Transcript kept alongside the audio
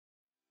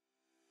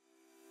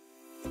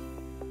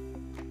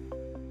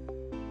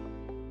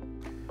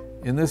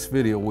In this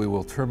video, we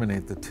will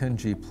terminate the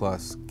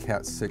 10GPlus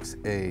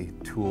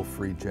Cat6a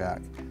tool-free jack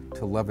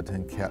to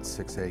Leviton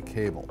Cat6a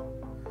cable.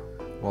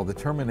 While the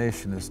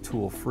termination is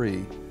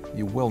tool-free,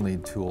 you will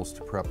need tools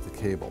to prep the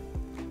cable.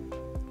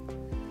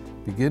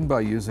 Begin by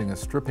using a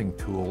stripping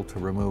tool to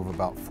remove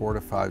about 4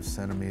 to 5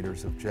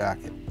 centimeters of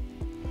jacket.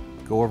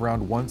 Go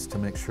around once to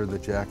make sure the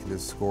jacket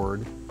is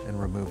scored and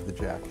remove the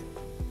jacket.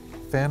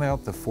 Fan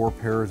out the 4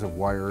 pairs of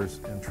wires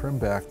and trim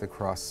back the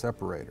cross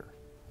separator.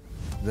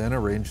 Then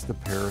arrange the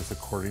pairs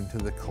according to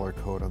the color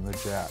code on the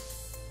jack.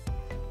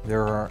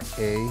 There are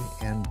A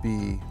and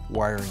B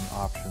wiring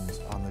options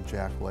on the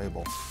jack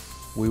label.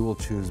 We will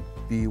choose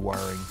B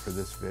wiring for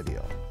this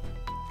video.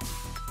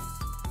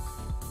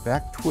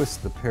 Back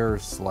twist the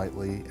pairs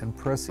slightly and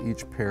press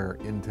each pair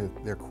into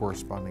their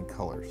corresponding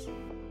colors.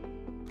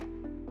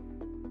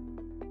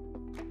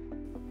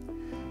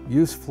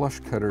 Use flush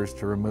cutters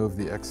to remove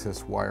the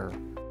excess wire.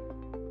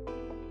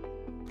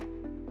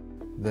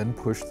 Then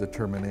push the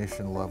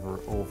termination lever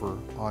over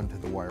onto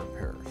the wire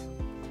pairs.